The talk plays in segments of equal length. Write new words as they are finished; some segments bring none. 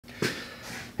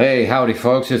Hey, howdy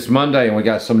folks, it's Monday and we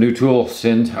got some new tools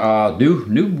in,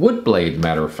 new wood blade,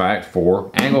 matter of fact, for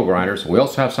angle grinders. We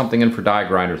also have something in for die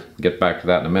grinders. We'll get back to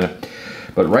that in a minute.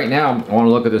 But right now, I want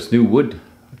to look at this new wood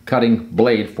cutting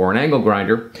blade for an angle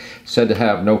grinder. Said to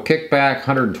have no kickback,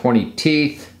 120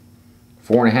 teeth,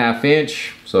 4.5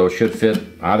 inch, so it should fit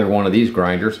either one of these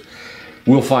grinders.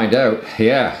 We'll find out.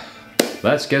 Yeah,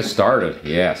 let's get started,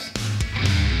 yes.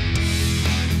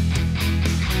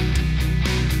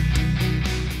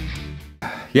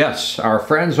 Yes, our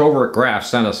friends over at Graff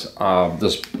sent us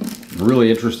this really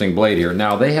interesting blade here.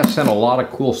 Now, they have sent a lot of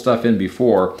cool stuff in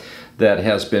before that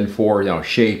has been for,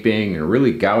 shaping and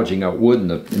really gouging out wood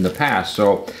in the past.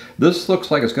 So this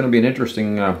looks like it's going to be an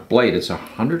interesting blade. It's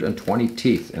 120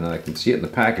 teeth, and I can see it in the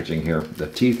packaging here. The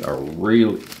teeth are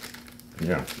really,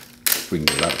 if we can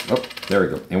get that. Oh, there we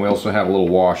go. And we also have a little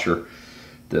washer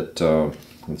that,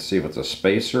 let's see if it's a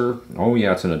spacer. Oh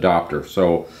yeah, it's an adapter.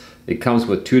 So it comes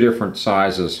with two different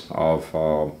sizes of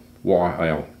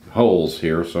holes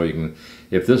here, so you can,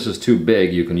 if this is too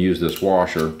big, you can use this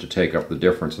washer to take up the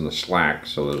difference in the slack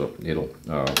so that it'll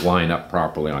line up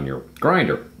properly on your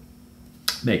grinder.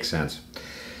 Makes sense.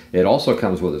 It also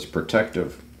comes with this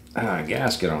protective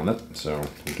gasket on it, so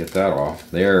we get that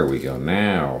off. There we go.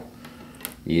 Now,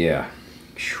 yeah,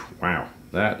 wow,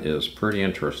 that is pretty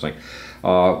interesting.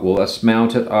 Well, let's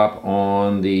mount it up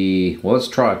on the, well, let's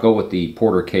go with the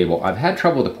Porter cable. I've had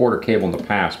trouble with the Porter cable in the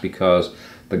past because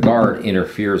the guard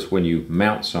interferes when you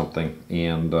mount something,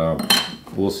 and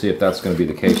we'll see if that's going to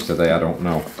be the case today. I don't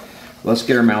know. Let's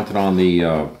get her mounted on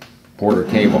the Porter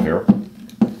cable here.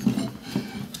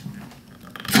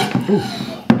 Oof,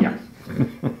 yeah.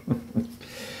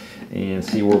 And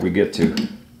see where we get to.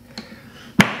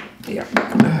 Yeah.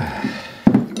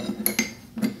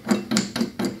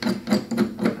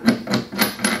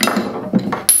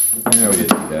 No, we didn't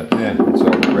do that. Yeah, it's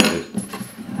overrated.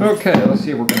 Okay, let's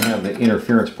see if we're going to have the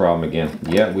interference problem again.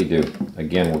 Yeah, we do.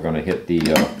 Again, we're going to hit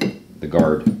the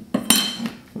guard.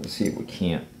 Let's see if we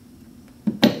can't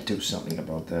do something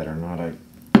about that or not. I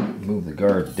move the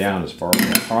guard down as far as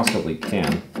I possibly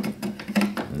can.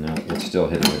 No, it's still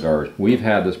hitting the guard. We've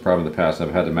had this problem in the past.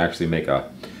 I've had to actually make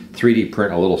a 3D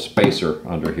print a little spacer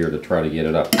under here to try to get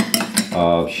it up.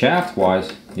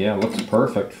 Shaft-wise, yeah, it looks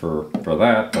perfect for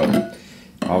that, but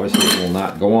obviously it will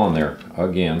not go on there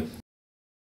again.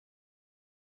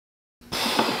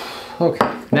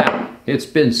 Okay, now it's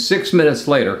been 6 minutes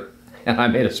later and I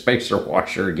made a spacer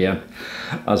washer again,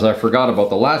 as I forgot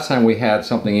about the last time we had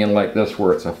something in like this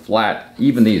where it's a flat,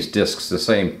 even these discs, the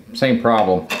same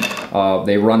problem.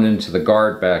 They run into the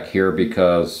guard back here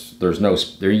because there's no,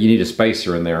 you need a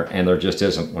spacer in there, and there just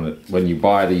isn't when you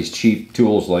buy these cheap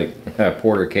tools like a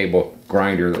Porter cable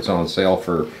grinder that's on sale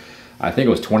for, I think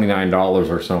it was $29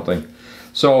 or something.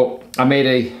 So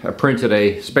I printed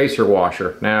a spacer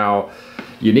washer. Now,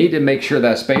 you need to make sure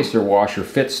that spacer washer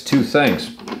fits two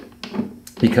things,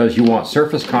 because you want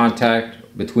surface contact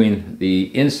between the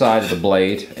inside of the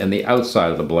blade and the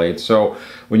outside of the blade. So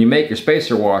when you make your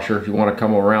spacer washer, you want to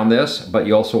come around this, but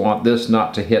you also want this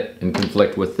not to hit and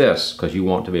conflict with this, because you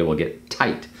want to be able to get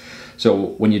tight. So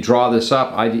when you draw this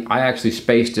up, I actually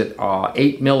spaced it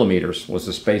 8 millimeters was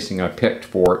the spacing I picked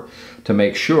for it, to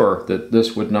make sure that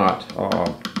this would not,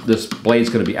 this blade's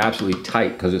going to be absolutely tight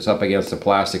because it's up against the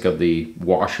plastic of the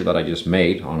washer that I just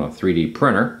made on a 3D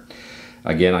printer.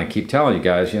 Again, I keep telling you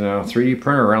guys, 3D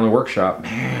printer around the workshop,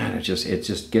 man, it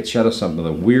just gets you out of some of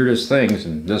the weirdest things.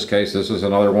 In this case, this is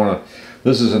another one of,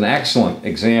 this is an excellent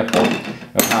example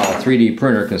of how a 3D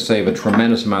printer can save a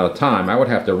tremendous amount of time. I would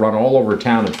have to run all over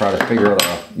town and try to figure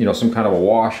out some kind of a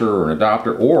washer or an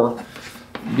adapter, or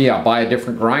buy a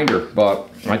different grinder. But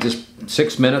I just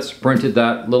 6 minutes printed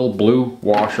that little blue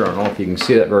washer. I don't know if you can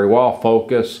see that very well.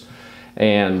 Focus.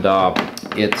 And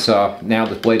it's now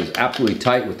this blade is absolutely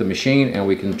tight with the machine, and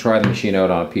we can try the machine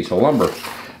out on a piece of lumber.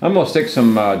 I'm going to stick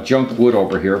some junk wood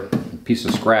over here, a piece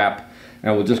of scrap,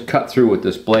 and we'll just cut through with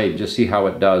this blade, just see how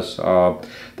it does.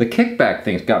 The kickback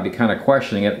thing's got me kind of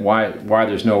questioning it, why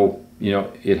there's no,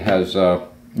 it has,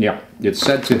 it's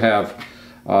said to have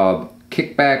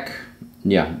kickback,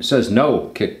 it says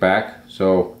no kickback,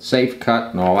 so safe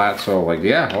cut and all that, so like,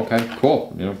 yeah, okay,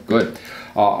 cool, good.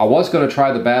 I was going to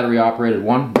try the battery operated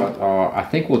one, but I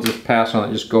think we'll just pass on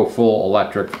it, just go full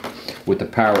electric with the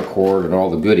power cord and all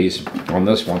the goodies on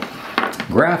this one.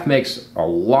 Graff makes a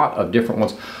lot of different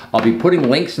ones. I'll be putting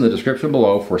links in the description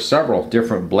below for several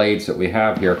different blades that we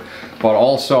have here, but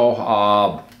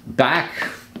also back,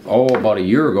 about a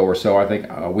year ago or so, I think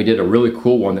we did a really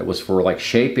cool one that was for like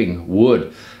shaping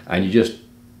wood, and you just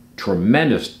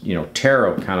tremendous, you know, tear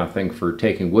out kind of thing for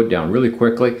taking wood down really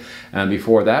quickly. And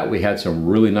before that, we had some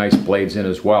really nice blades in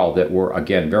as well that were,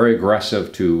 again, very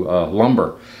aggressive to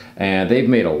lumber. And they've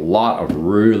made a lot of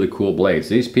really cool blades.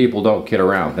 These people don't kid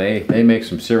around. They make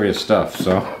some serious stuff.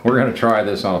 So we're gonna try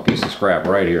this on a piece of scrap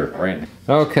right here, right?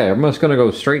 Okay, I'm just gonna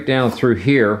go straight down through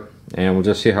here and we'll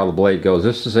just see how the blade goes.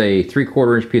 This is a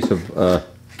 3/4 inch piece of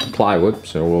plywood,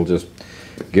 so we'll just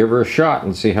give her a shot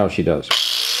and see how she does.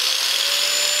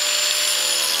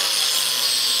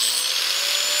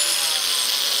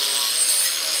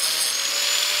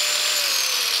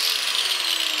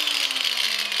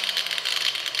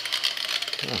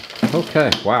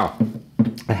 Okay, wow.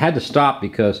 I had to stop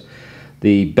because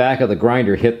the back of the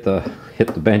grinder hit the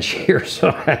bench here, so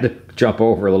I had to jump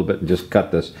over a little bit and just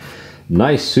cut this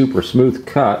nice super smooth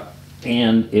cut,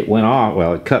 and it went off.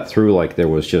 Well, it cut through like there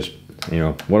was just, you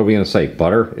know, what are we gonna say,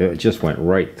 butter? It just went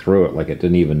right through it like it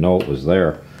didn't even know it was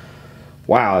there.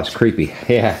 Wow, that's creepy.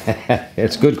 Yeah,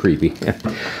 it's good creepy.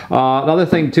 Another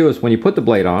thing too is when you put the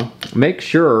blade on, make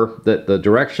sure that the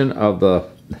direction of the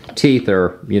teeth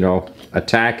are, you know,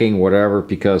 attacking whatever,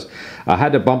 because I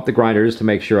had to bump the grinder just to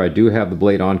make sure I do have the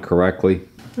blade on correctly.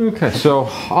 Okay, so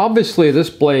obviously this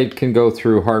blade can go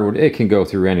through hardwood. It can go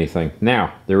through anything.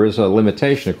 Now, there is a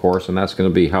limitation, of course, and that's going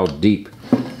to be how deep.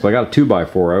 So I got a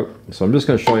 2x4 out, so I'm just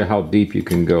going to show you how deep you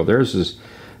can go. There's as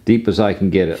deep as I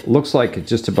can get it. Looks like it's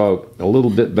just about a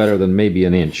little bit better than maybe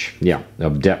an inch, yeah,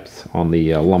 of depth on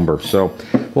the lumber. So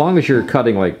as long as you're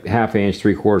cutting like 1/2 inch,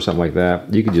 3/4, something like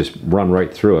that, you can just run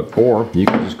right through it. Or you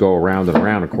can just go around and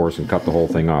around, of course, and cut the whole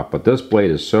thing off. But this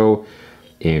blade is so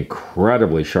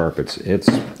incredibly sharp.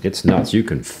 It's nuts. You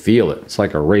can feel it. It's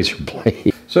like a razor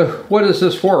blade. So what is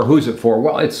this for? Who's it for?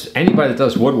 Well, it's anybody that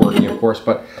does woodworking, of course,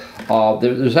 but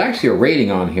there's actually a rating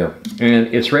on here,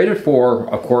 and it's rated for,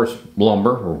 of course,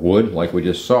 lumber or wood, like we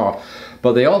just saw,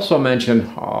 but they also mention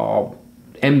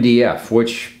MDF,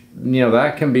 which, you know,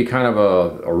 that can be kind of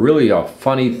a really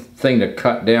funny thing to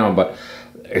cut down. But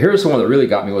here's the one that really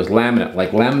got me, was laminate,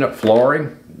 like laminate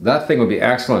flooring. That thing would be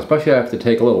excellent, especially if you have to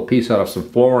take a little piece out of some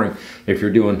flooring if you're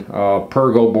doing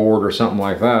pergo board or something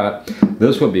like that.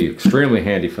 This would be extremely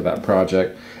handy for that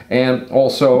project. And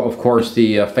also, of course,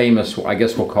 the famous, I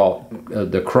guess we'll call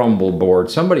it the crumble board.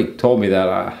 Somebody told me that.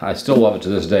 I still love it to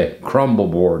this day. Crumble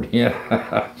board, yeah.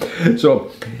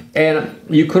 So, and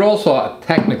you could also,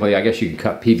 technically, I guess you could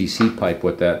cut PVC pipe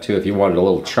with that too if you wanted a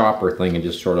little chopper thing and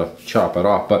just sort of chop it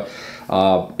off. But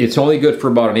it's only good for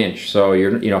about an inch. So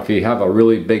you know, if you have a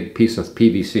really big piece of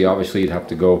PVC, obviously you'd have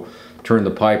to go turn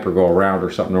the pipe or go around or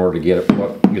something in order to get it.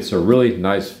 But it's a really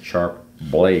nice sharp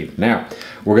blade. Now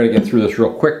we're going to get through this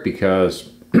real quick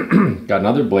because got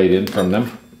another blade in from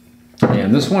them,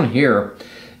 and this one here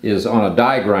is on a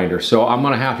die grinder. So I'm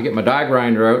going to have to get my die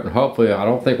grinder out, and hopefully I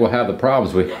don't think we'll have the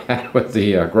problems we had with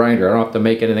the grinder. I don't have to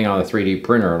make anything on the 3D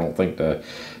printer, I don't think, to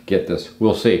get this.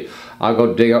 We'll see. I'll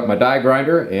go dig out my die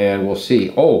grinder and we'll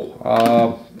see.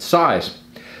 Oh, size.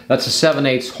 That's a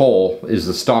 7/8 hole is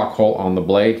the stock hole on the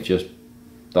blade. Just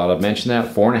thought I'd mention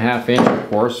that. 4.5 inch, of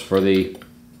course, for the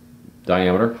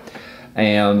diameter.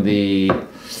 And the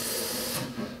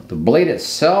blade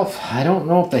itself, I don't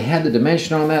know if they had the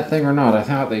dimension on that thing or not. I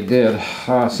thought they did.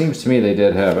 Seems to me they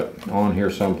did have it on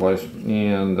here someplace.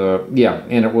 And yeah,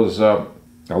 and it was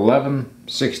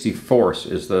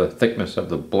 11/64 is the thickness of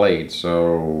the blade.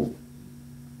 So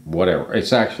whatever.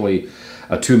 It's actually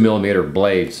a 2mm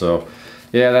blade. So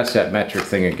yeah, that's that metric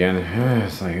thing again.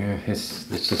 It's like it's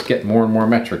just getting more and more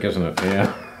metric, isn't it?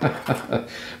 Yeah.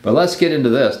 But let's get into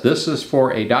this. This is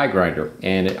for a die grinder,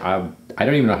 and I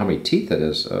don't even know how many teeth it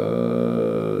is.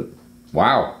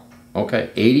 Wow.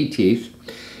 Okay, 80 teeth.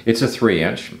 It's a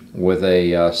 3-inch with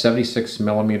a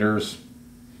 76mm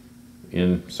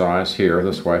in size here,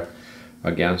 this way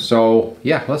again. So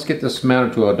yeah, let's get this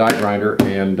mounted to a die grinder,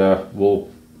 and we'll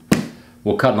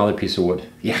cut another piece of wood.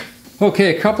 Yeah.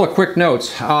 Okay, a couple of quick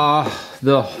notes.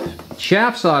 The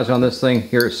shaft size on this thing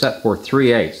here is set for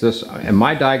 3/8. This, and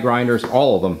my die grinders,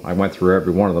 all of them, I went through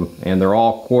every one of them, and they're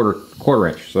all quarter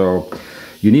inch. So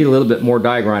you need a little bit more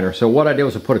die grinder. So what I did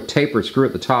was I put a tapered screw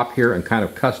at the top here and kind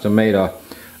of custom made a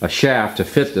shaft to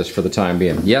fit this for the time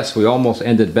being. Yes, we almost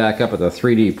ended back up at the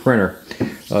 3D printer,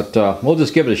 but we'll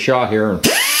just give it a shot here.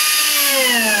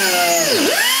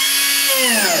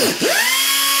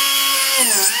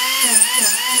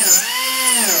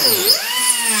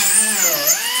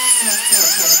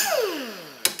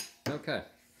 Okay,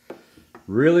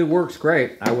 really works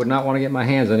great. I would not want to get my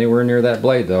hands anywhere near that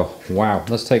blade though. Wow,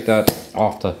 let's take that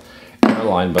off the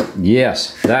airline. But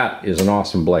yes, that is an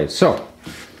awesome blade. So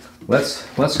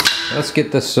let's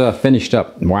get this finished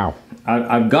up. Wow.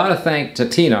 I've got to thank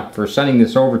Tatina for sending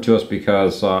this over to us,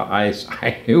 because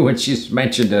I knew when she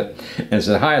mentioned it and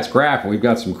said, "Hi, it's Graff. We've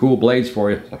got some cool blades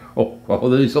for you." Oh,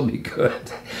 these will be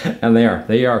good. And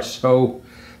they are so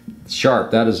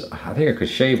sharp. That is, I think I could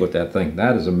shave with that thing.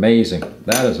 That is amazing.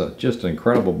 That is just an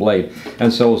incredible blade.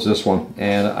 And so is this one.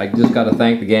 And I just got to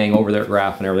thank the gang over there at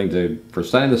Graff and everything for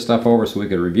sending this stuff over so we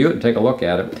could review it and take a look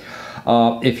at it.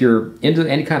 If you're into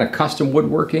any kind of custom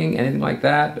woodworking, anything like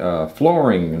that,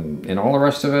 flooring and all the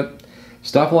rest of it,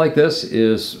 stuff like this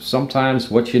is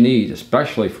sometimes what you need,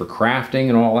 especially for crafting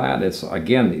and all that. It's,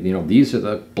 again, you know, these are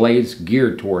the blades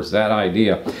geared towards that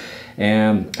idea.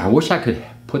 And I wish I could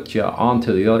put you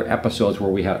onto the other episodes where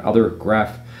we had other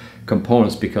Graff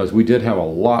components, because we did have a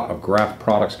lot of Graff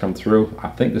products come through. I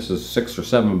think this is 6 or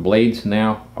 7 blades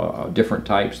now, different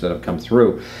types that have come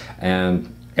through.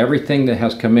 And everything that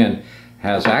has come in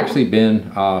has actually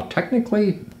been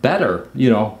technically better, you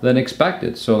know, than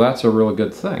expected. So that's a really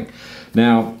good thing.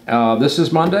 Now, this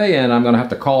is Monday, and I'm going to have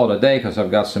to call it a day because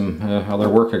I've got some other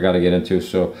work I got to get into.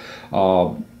 So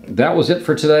that was it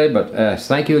for today. But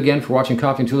thank you again for watching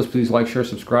Coffee and Tools. Please like, share,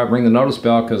 subscribe, ring the notice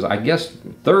bell, because I guess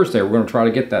Thursday we're going to try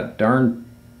to get that darn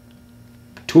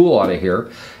tool out of here,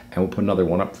 and we'll put another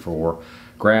one up for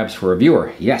grabs for a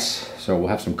viewer. Yes. So we'll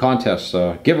have some contests,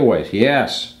 giveaways.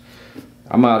 Yes.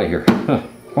 I'm out of here.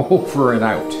 Over and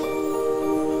out.